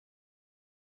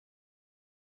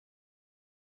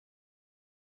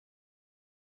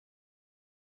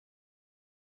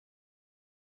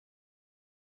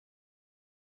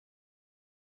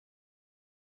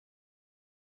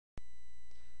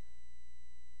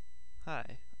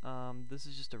Hi, this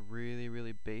is just a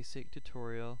really basic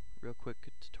tutorial, real quick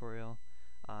tutorial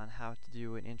on how to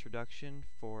do an introduction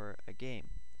for a game.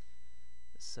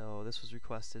 So this was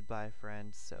requested by a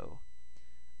friend, so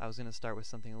I was going to start with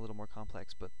something a little more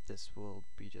complex, but this will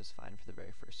be just fine for the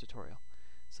very first tutorial.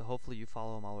 So hopefully you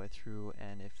follow them all the way through,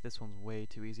 and if this one's way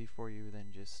too easy for you, then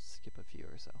just skip a few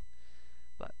or so.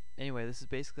 But anyway, this is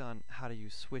basically on how to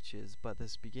use switches, but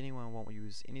this beginning one won't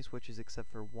use any switches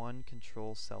except for one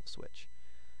control self switch.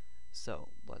 So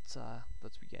let's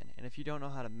begin. And if you don't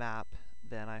know how to map,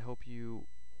 then I hope you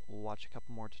will watch a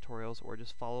couple more tutorials or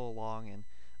just follow along, and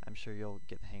I'm sure you'll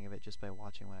get the hang of it just by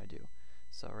watching what I do.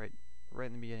 So right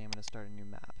in the beginning, I'm going to start a new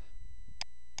map.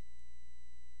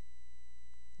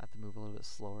 I have to move a little bit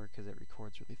slower because it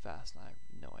records really fast, and I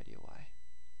have no idea why.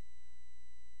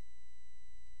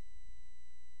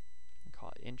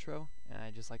 Call it intro, and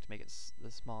I just like to make it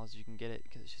as small as you can get it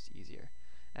because it's just easier.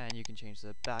 And you can change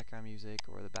the background music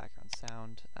or the background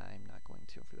sound. I'm not going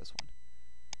to for this one.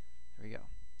 There we go.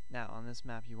 Now on this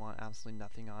map you want absolutely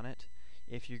nothing on it.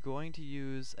 If you're going to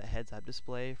use a heads-up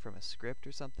display from a script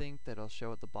or something that'll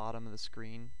show at the bottom of the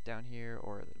screen down here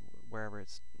or wherever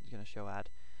it's going to show at,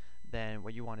 then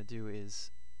what you want to do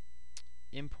is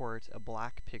import a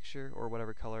black picture or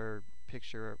whatever color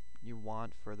picture you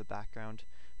want for the background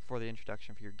for the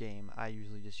introduction for your game. I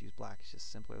usually just use black, it's just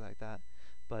simpler like that.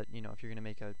 But you know, if you're going to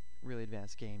make a really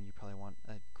advanced game, you probably want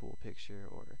a cool picture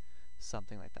or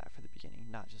something like that for the beginning,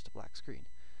 not just a black screen.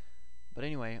 But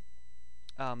anyway,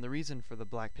 the reason for the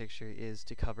black picture is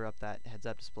to cover up that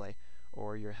heads-up display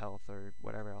or your health or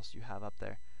whatever else you have up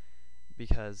there,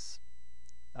 because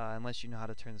unless you know how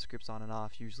to turn the scripts on and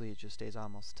off, usually it just stays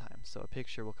on most of the time. So a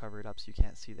picture will cover it up so you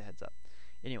can't see the heads-up.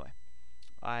 Anyway,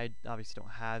 I obviously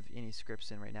don't have any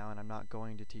scripts in right now, and I'm not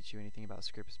going to teach you anything about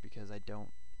scripts because I don't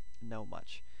know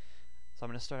much. So I'm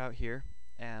going to start out here,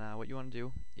 and what you want to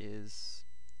do is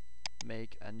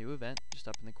make a new event just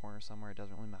up in the corner somewhere, it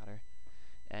doesn't really matter.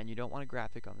 And you don't want a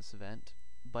graphic on this event,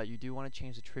 but you do want to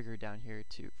change the trigger down here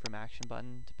from action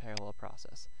button to parallel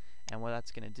process. And what that's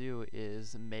going to do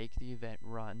is make the event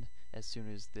run as soon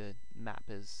as the map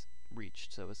is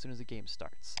reached, so as soon as the game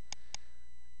starts.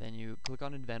 Then you click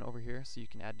on event over here so you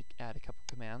can add a couple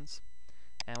commands.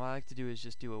 And what I like to do is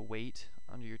just do a wait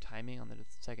under your timing on the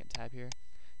second tab here,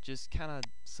 just kind of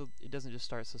so it doesn't just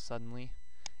start so suddenly.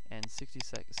 And 60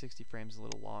 frames is a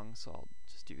little long, so I'll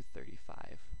just do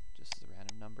 35 just as a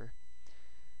random number.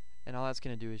 And all that's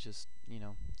going to do is just, you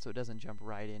know, so it doesn't jump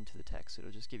right into the text,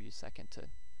 it'll just give you a second to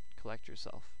collect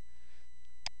yourself.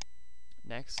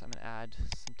 Next, I'm going to add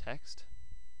some text.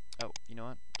 Oh, you know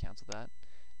what? Cancel that.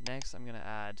 Next, I'm going to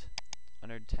add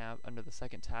under the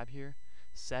second tab here,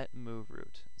 set move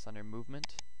route. It's under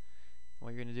movement. And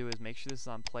what you're going to do is make sure this is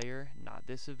on player, not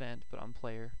this event, but on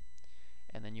player.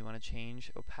 And then you want to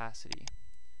change opacity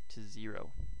to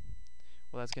 0.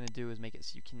 What that's going to do is make it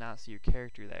so you cannot see your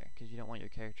character there, because you don't want your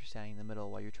character standing in the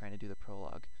middle while you're trying to do the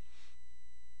prologue.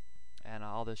 And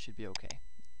all this should be okay,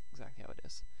 exactly how it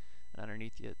is. And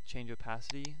underneath the change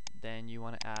opacity, then you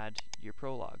want to add your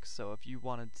prologue. So if you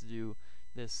wanted to do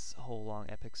this whole long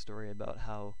epic story about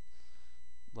how,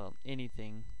 well,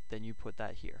 anything, then you put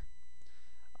that here.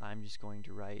 I'm just going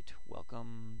to write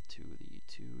welcome to the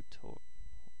tutorial.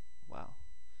 Wow,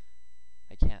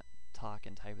 I can't talk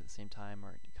and type at the same time,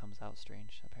 or it comes out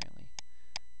strange apparently.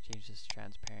 Change this to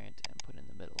transparent and put it in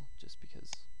the middle just because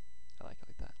I like it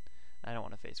like that. I don't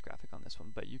want a face graphic on this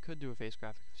one, but you could do a face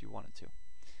graphic if you wanted to.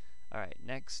 Alright,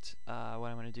 next what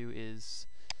I'm going to do is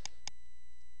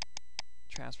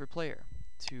transfer player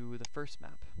to the first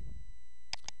map.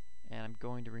 And I'm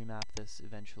going to remap this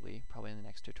eventually, probably in the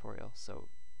next tutorial, so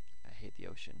I hate the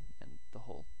ocean and the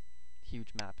whole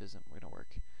huge map isn't going to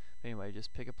work. But anyway,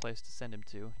 just pick a place to send him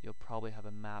to. You'll probably have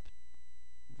a map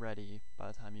ready by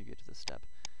the time you get to this step.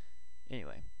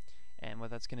 Anyway, and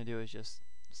what that's going to do is just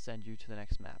send you to the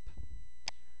next map.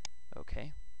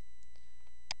 Okay.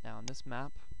 Now on this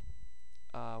map,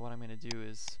 what I'm going to do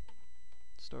is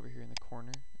just over here in the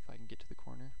corner, if I can get to the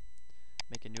corner,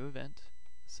 make a new event,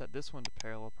 set this one to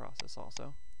parallel process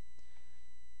also,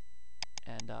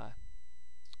 and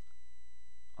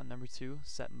on number 2,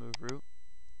 set move route,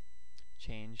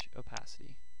 change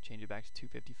opacity, change it back to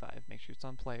 255, make sure it's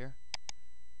on player,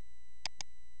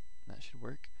 that should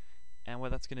work. And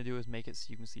what that's going to do is make it so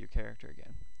you can see your character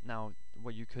again. Now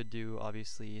what you could do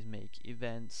obviously is make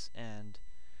events and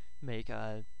make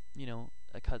a, you know,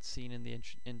 a cutscene in the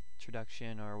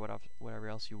introduction or whatever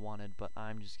else you wanted, but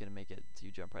I'm just going to make it so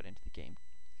you jump right into the game.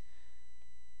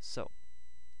 So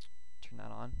turn that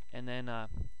on, and then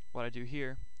what I do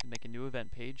here is make a new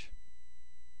event page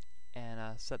and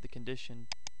set the condition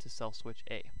to self switch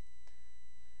A.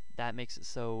 that makes it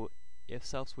so if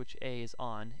self switch A is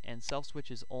on, and self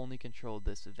switches only control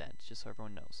this event, just so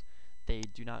everyone knows. They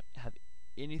do not have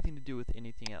anything to do with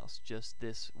anything else, just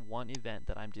this one event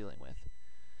that I'm dealing with.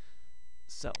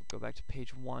 So go back to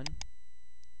page 1,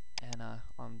 and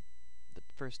on the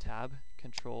first tab,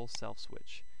 control self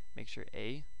switch. Make sure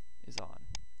A is on.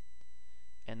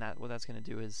 And what that's going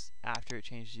to do is, after it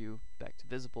changes you back to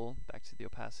visible, back to the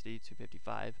opacity to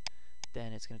 55,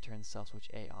 then it's going to turn the self switch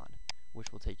A on,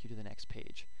 which will take you to the next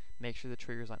page. Make sure the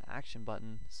trigger is on action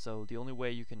button, so the only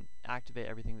way you can activate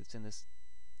everything that's in this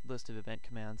list of event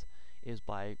commands is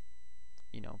by,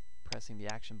 pressing the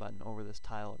action button over this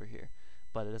tile over here.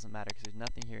 But it doesn't matter because there's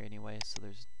nothing here anyway, so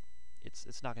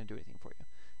it's not going to do anything for you.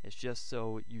 It's just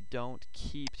so you don't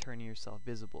keep turning yourself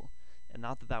visible. And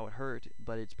not that that would hurt,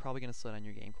 but it's probably going to slow down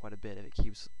your game quite a bit if it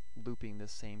keeps looping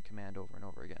this same command over and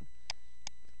over again.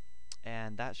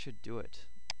 And that should do it.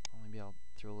 Maybe I'll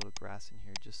throw a little grass in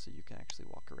here just so you can actually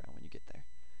walk around when you get there.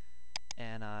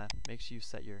 And make sure you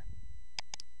set your,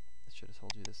 I should have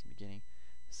told you this in the beginning,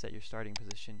 set your starting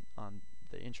position on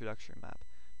the introductory map,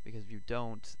 because if you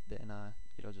don't, then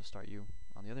it'll just start you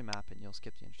on the other map and you'll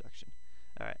skip the introduction.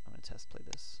 Alright, I'm going to test play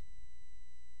this.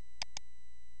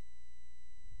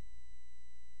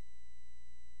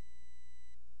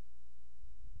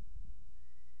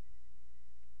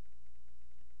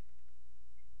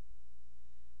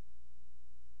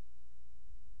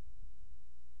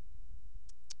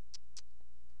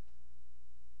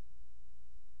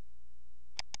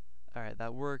 Alright,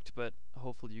 that worked, but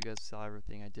hopefully you guys saw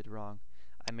everything I did wrong.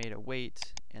 I made it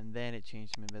wait, and then it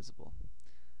changed him invisible.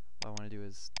 What I want to do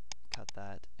is cut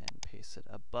that and paste it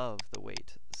above the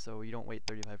wait, so you don't wait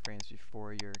 35 frames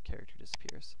before your character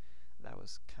disappears. That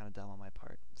was kind of dumb on my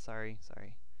part. Sorry.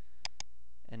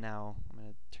 And now I'm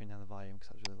going to turn down the volume because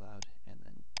I was really loud, and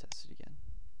then test it again.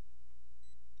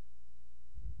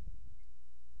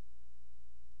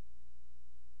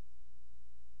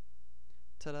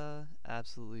 Ta-da!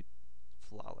 Absolutely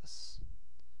flawless.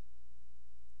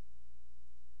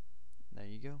 There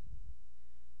you go.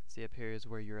 See, up here is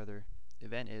where your other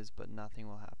event is, but nothing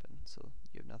will happen, so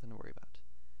you have nothing to worry about.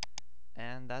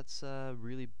 And that's a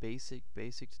really basic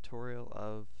tutorial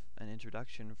of an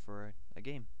introduction for a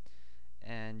game.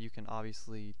 And you can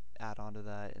obviously add on to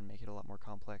that and make it a lot more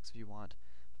complex if you want,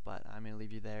 but I'm going to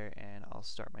leave you there, and I'll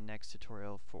start my next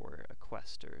tutorial for a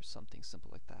quest or something simple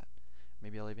like that.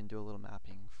 Maybe I'll even do a little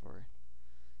mapping for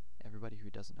everybody who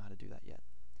doesn't know how to do that yet.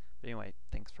 But anyway,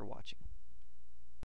 thanks for watching.